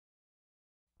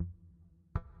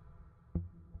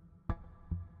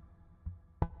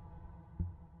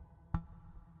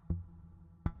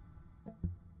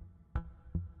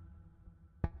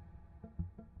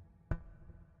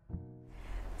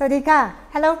Swadika,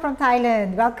 hello from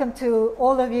Thailand. Welcome to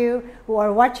all of you who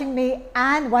are watching me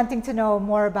and wanting to know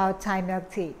more about Thai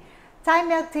milk tea. Thai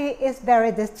milk tea is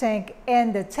very distinct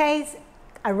in the taste,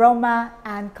 aroma,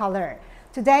 and color.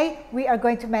 Today, we are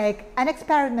going to make an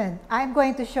experiment. I'm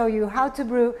going to show you how to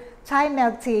brew Thai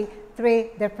milk tea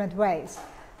 3 different ways.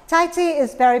 Thai tea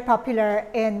is very popular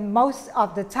in most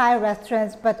of the Thai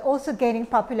restaurants, but also gaining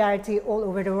popularity all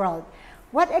over the world.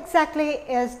 What exactly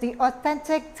is the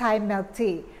authentic Thai milk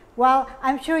tea? Well,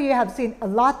 I'm sure you have seen a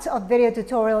lot of video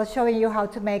tutorials showing you how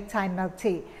to make Thai milk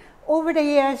tea. Over the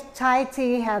years, Thai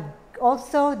tea have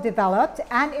also developed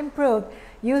and improved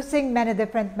using many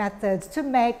different methods to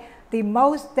make the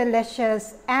most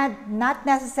delicious and not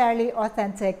necessarily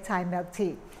authentic Thai milk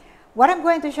tea. What I'm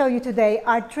going to show you today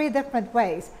are 3 different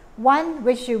ways. One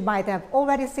which you might have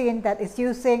already seen, that is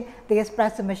using the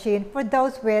espresso machine for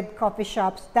those with coffee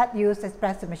shops that use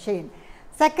espresso machine.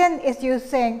 Second is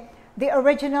using the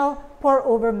original pour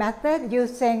over method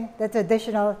using the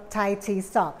traditional Thai tea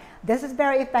stock. This is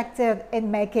very effective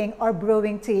in making or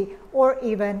brewing tea or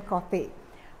even coffee.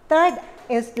 Third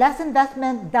is less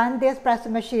investment than the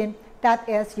espresso machine, that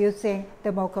is using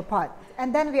the mocha pot.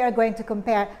 And then we are going to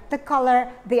compare the color,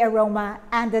 the aroma,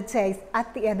 and the taste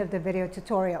at the end of the video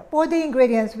tutorial. For the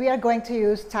ingredients, we are going to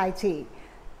use Thai tea.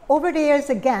 Over the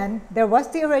years, again, there was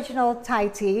the original Thai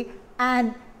tea,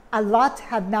 and a lot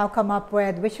have now come up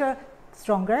with which are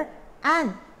stronger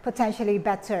and potentially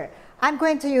better. I'm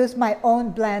going to use my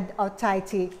own blend of Thai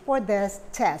tea for this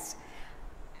test.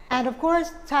 And of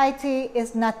course, Thai tea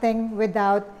is nothing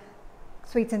without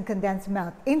sweetened condensed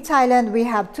milk. In Thailand, we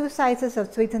have 2 sizes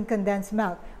of sweetened condensed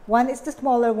milk. One is the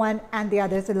smaller one and the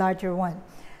other is the larger one.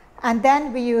 And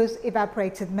then we use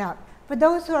evaporated milk. For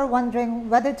those who are wondering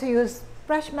whether to use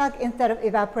fresh milk instead of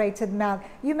evaporated milk,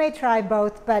 you may try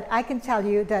both, but I can tell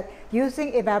you that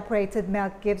using evaporated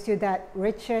milk gives you that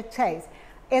richer taste.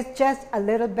 It's just a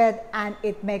little bit and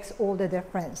it makes all the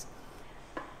difference.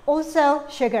 Also,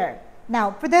 sugar.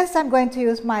 Now, for this, I'm going to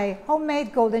use my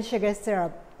homemade golden sugar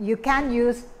syrup. You can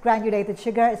use granulated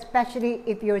sugar, especially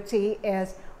if your tea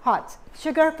is hot.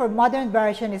 Sugar for modern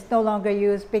version is no longer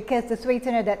used because the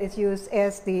sweetener that is used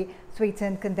is the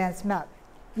sweetened condensed milk.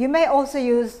 You may also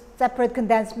use separate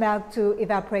condensed milk to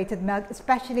evaporated milk,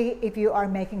 especially if you are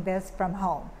making this from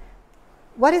home.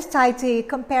 What is Thai tea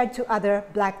compared to other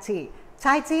black tea?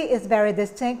 Thai tea is very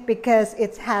distinct because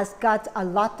it has got a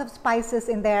lot of spices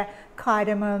in there: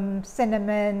 cardamom,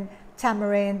 cinnamon,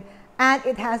 tamarind, and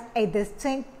it has a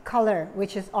distinct color,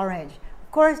 which is orange.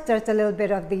 Of course, there's a little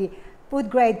bit of the food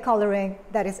grade coloring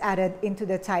that is added into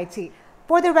the Thai tea.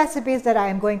 For the recipes that I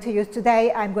am going to use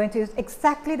today, I'm going to use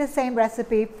exactly the same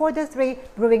recipe for the 3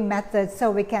 brewing methods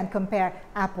so we can compare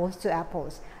apples to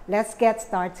apples. Let's get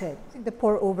started. The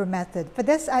pour over method. For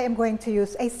this, I am going to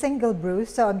use a single brew,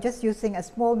 so I'm just using a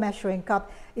small measuring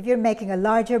cup. If you're making a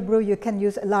larger brew, you can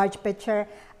use a large pitcher,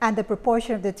 and the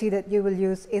proportion of the tea that you will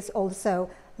use is also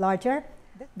larger.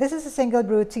 This is a single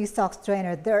brew tea stock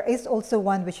strainer. There is also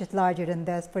one which is larger than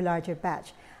this for larger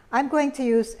batch. I'm going to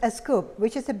use a scoop,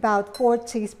 which is about 4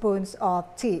 teaspoons of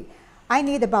tea. I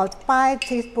need about 5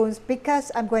 teaspoons because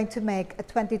I'm going to make a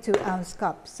 22-ounce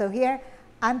cup. So here,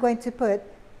 I'm going to put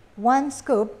 1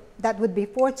 scoop, that would be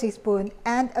 4 teaspoons,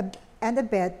 and a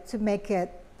bit to make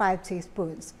it 5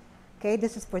 teaspoons. Okay,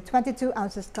 this is for 22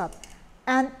 ounces cup.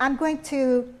 And I'm going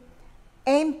to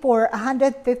aim for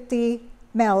 150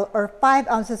 ml or 5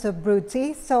 ounces of brewed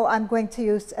tea. So I'm going to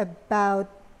use about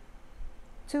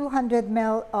 200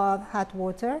 ml of hot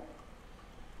water,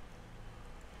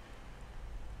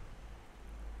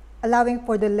 allowing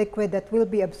for the liquid that will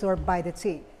be absorbed by the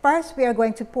tea. First, we are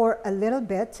going to pour a little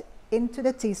bit into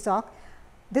the tea stock.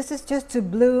 This is just to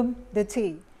bloom the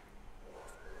tea.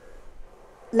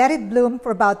 Let it bloom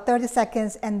for about 30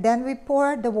 seconds, and then we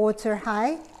pour the water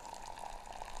high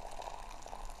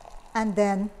and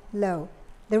then low.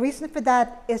 The reason for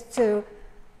that is to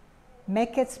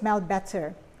make it smell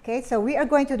better. Okay, so we are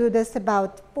going to do this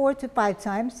about 4 to 5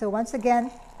 times. So once again,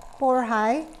 pour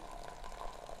high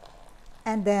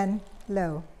and then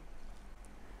low.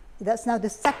 That's now the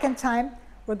 2nd time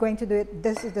we're going to do it.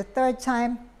 This is the 3rd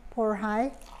time. Pour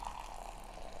high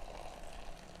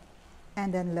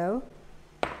and then low.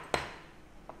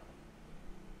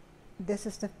 This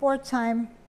is the 4th time.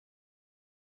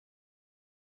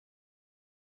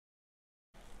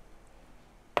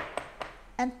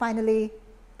 And finally,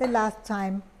 the last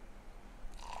time.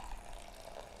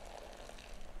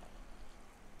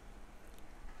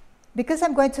 Because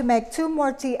I'm going to make 2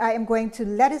 more tea, I am going to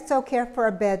let it soak here for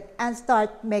a bit and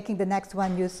start making the next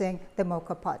one using the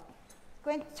mocha pot.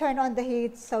 I'm going to turn on the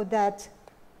heat so that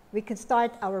we can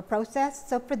start our process.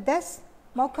 So for this,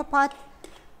 Mocha pot.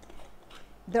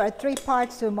 There are 3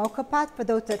 parts to a mocha pot. For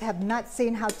those that have not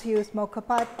seen how to use mocha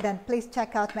pot, then please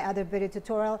check out my other video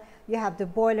tutorial. You have the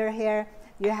boiler here,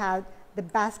 you have the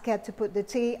basket to put the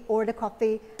tea or the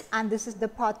coffee, and this is the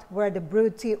pot where the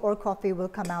brewed tea or coffee will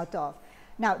come out of.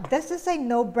 Now, this is a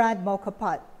no brand mocha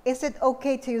pot. Is it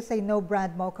okay to use a no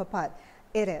brand mocha pot?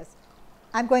 It is.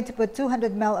 I'm going to put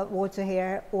 200 ml of water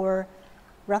here, or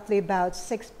roughly about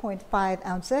 6.5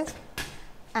 ounces,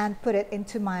 and put it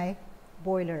into my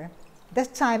boiler. This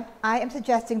time, I am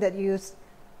suggesting that you use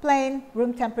plain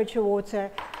room temperature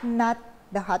water, not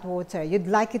the hot water. You'd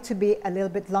like it to be a little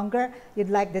bit longer. You'd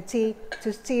like the tea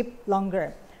to steep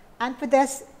longer. And for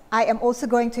this, I am also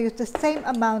going to use the same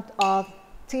amount of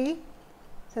tea.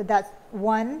 So that's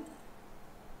 1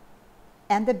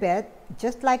 and a bit,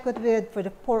 just like what we did for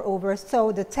the pour over.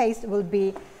 So the taste will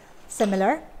be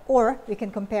similar, or we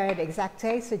can compare the exact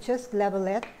taste. So just level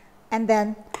it and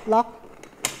then lock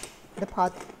the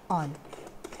pot on.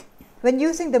 When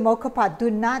using the mocha pot, do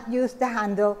not use the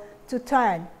handle to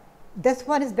turn. This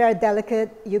one is very delicate.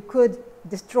 You could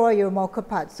destroy your mocha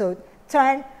pot. So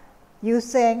turn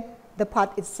using the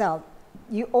pot itself.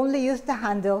 You only use the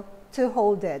handle to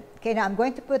hold it. Okay, now I'm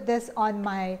going to put this on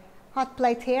my hot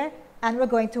plate here, and we're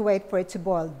going to wait for it to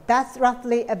boil. That's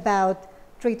roughly about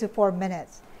 3 to 4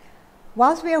 minutes.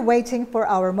 Whilst we are waiting for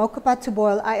our mocha pot to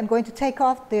boil, I am going to take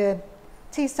off the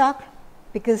tea sock,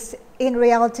 because in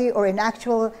reality or in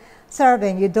actual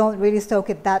serving, you don't really soak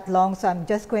it that long. So I'm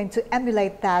just going to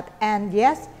emulate that. And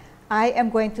yes, I am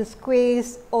going to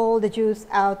squeeze all the juice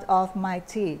out of my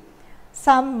tea.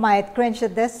 Some might cringe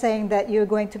at this, saying that you're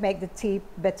going to make the tea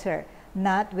bitter.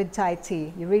 Not with Thai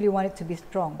tea. You really want it to be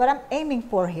strong. What I'm aiming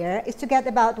for here is to get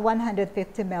about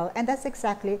 150 ml, and that's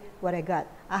exactly what I got.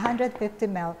 150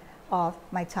 ml of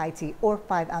my Thai tea, or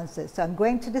 5 ounces. So I'm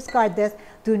going to discard this.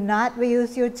 Do not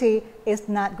reuse your tea. It's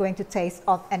not going to taste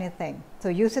of anything. So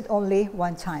use it only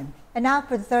one time. And now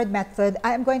for the third method,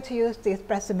 I am going to use the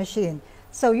espresso machine.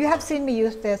 So you have seen me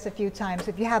use this a few times.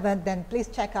 If you haven't, then please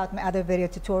check out my other video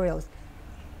tutorials.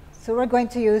 So we're going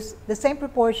to use the same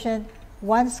proportion,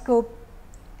 1 scoop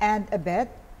and a bit,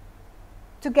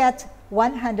 to get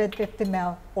 150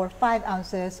 ml or 5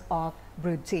 ounces of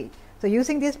brewed tea. So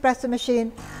using the espresso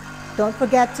machine, don't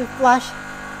forget to flush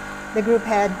the group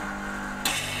head,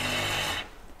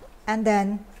 and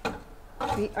then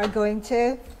we are going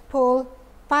to pull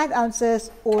 5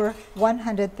 ounces or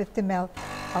 150 ml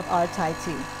of our Thai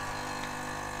tea.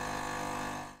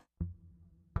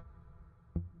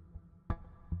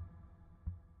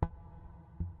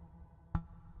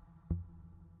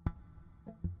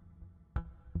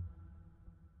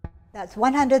 That's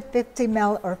 150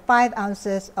 ml or 5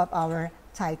 ounces of our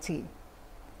Thai tea.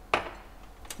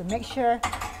 So make sure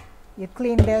you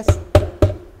clean this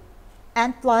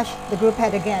and flush the group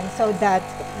head again, so that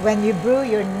when you brew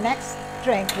your next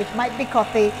drink, which might be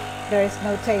coffee, there is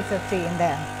no taste of tea in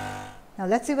there. Now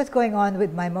let's see what's going on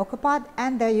with my mocha pot,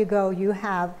 and there you go, you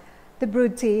have the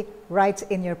brewed tea right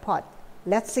in your pot.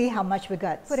 Let's see how much we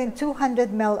got. Put in 200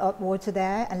 ml of water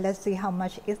there, and let's see how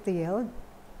much is the yield.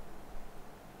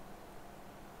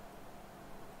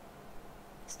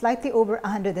 Slightly over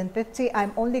 150.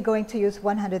 I'm only going to use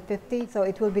 150, so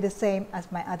it will be the same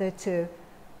as my other 2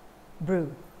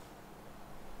 brew.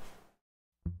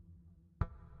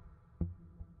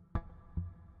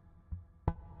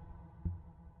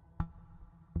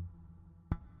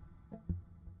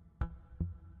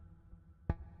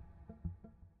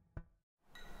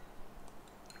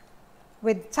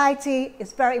 With Thai tea,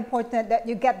 it's very important that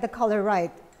you get the color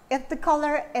right. If the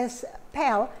color is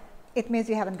pale, it means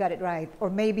you haven't got it right, or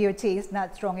maybe your tea is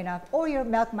not strong enough, or your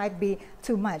milk might be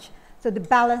too much. So the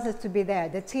balance has to be there,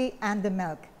 the tea and the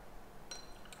milk.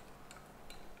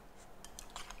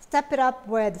 Step it up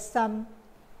with some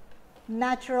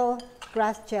natural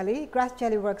grass jelly. Grass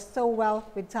jelly works so well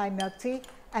with Thai milk tea.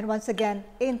 And once again,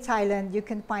 in Thailand, you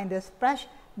can find this fresh,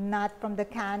 not from the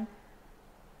can.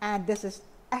 And this is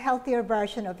a healthier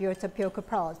version of your tapioca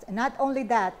pearls. And not only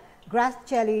that, grass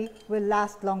jelly will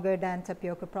last longer than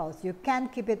tapioca pearls. You can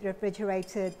keep it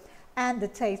refrigerated, and the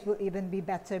taste will even be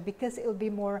better because it will be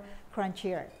more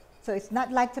crunchier. So it's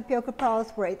not like tapioca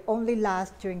pearls where it only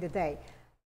lasts during the day.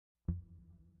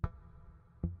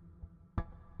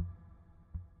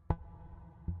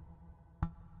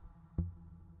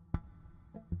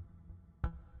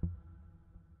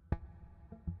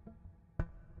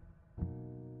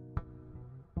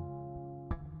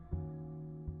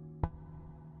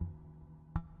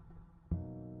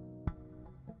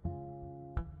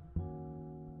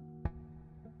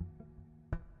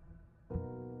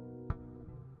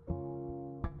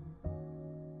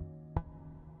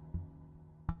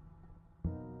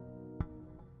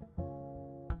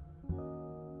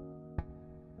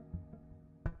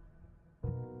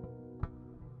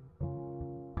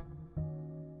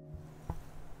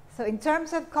 So in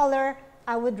terms of color,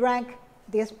 I would rank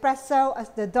the espresso as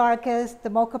the darkest, the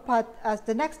mocha pot as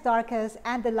the next darkest,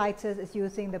 and the lightest is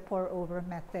using the pour over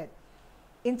method.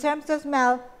 In terms of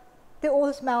smell, they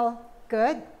all smell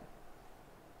good.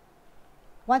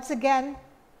 Once again,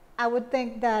 I would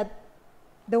think that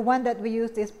the one that we use,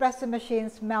 the espresso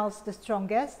machine, smells the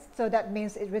strongest. So that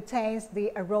means it retains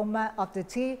the aroma of the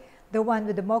tea. The one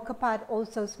with the mocha pot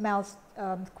also smells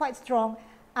quite strong.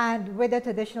 And with the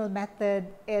traditional method,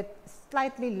 it's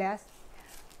slightly less.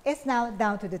 It's now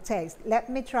down to the taste. Let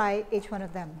me try each one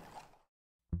of them.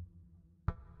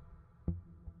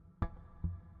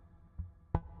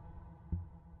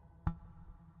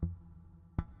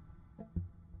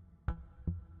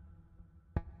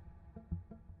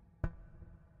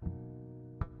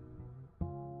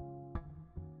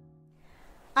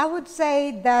 I would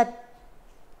say that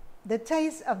the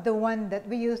taste of the one that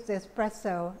we use, the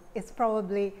espresso, is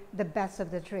probably the best of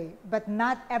the three, but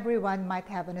not everyone might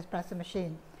have an espresso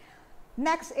machine.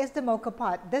 Next is the mocha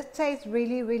pot. This tastes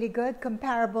really, really good,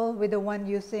 comparable with the one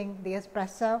using the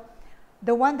espresso.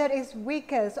 The one that is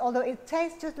weakest, although it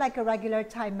tastes just like a regular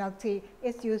Thai milk tea,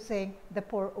 is using the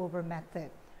pour over method.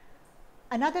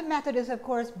 Another method is, of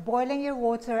course, boiling your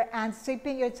water and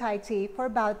sipping your Thai tea for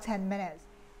about 10 minutes.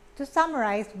 To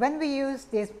summarize, when we use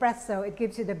the espresso, it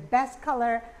gives you the best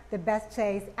color, the best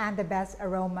taste, and the best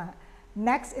aroma.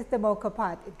 Next is the mocha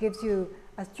pot. It gives you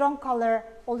a strong color.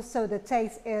 Also, the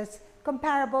taste is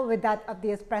comparable with that of the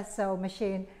espresso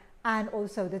machine, and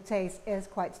also the taste is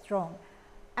quite strong.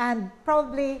 And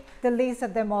probably the least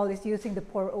of them all is using the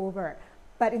pour over.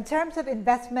 But in terms of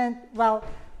investment, well,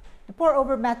 the pour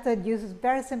over method uses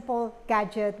very simple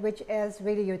gadget, which is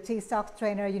really your tea sock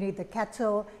strainer. You need the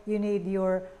kettle, you need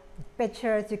your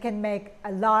pitchers. You can make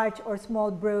a large or small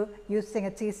brew using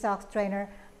a tea sock strainer,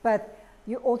 but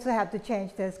you also have to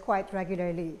change this quite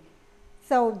regularly.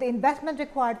 So the investment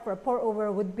required for a pour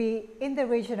over would be in the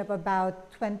region of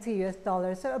about $20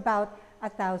 US, so about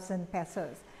 1,000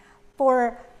 pesos.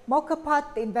 For mocha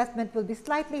pot, the investment will be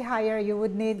slightly higher. You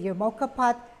would need your mocha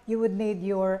pot, you would need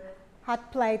your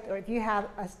hot plate, or if you have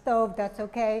a stove, that's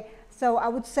okay. So I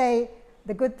would say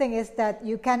the good thing is that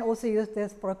you can also use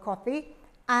this for coffee,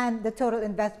 and the total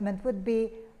investment would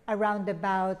be around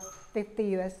about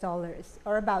 $50 US,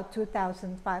 or about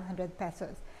 2,500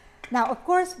 pesos. Now, of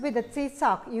course, with the tea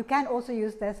sock, you can also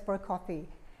use this for coffee.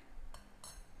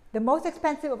 The most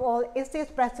expensive of all is the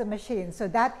espresso machine. So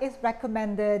that is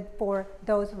recommended for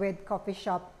those with coffee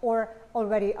shop or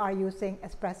already are using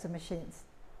espresso machines.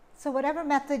 So whatever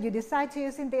method you decide to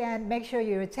use in the end, make sure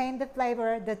you retain the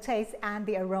flavor, the taste, and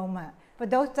the aroma. For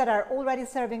those that are already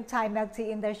serving Thai milk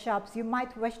tea in their shops, you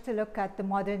might wish to look at the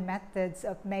modern methods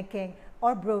of making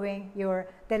or brewing your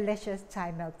delicious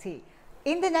Thai milk tea.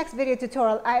 In the next video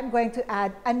tutorial, I am going to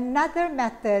add another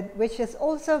method which is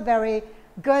also very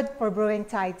good for brewing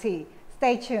Thai tea.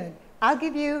 Stay tuned. I'll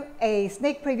give you a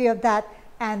sneak preview of that,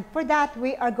 and for that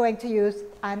we are going to use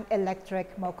an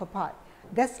electric mocha pot.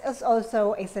 This is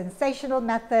also a sensational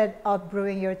method of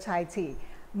brewing your Thai tea,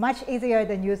 much easier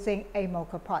than using a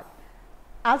mocha pot.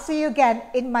 I'll see you again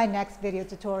in my next video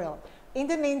tutorial. In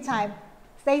the meantime,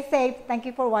 stay safe, thank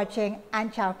you for watching,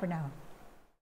 and ciao for now.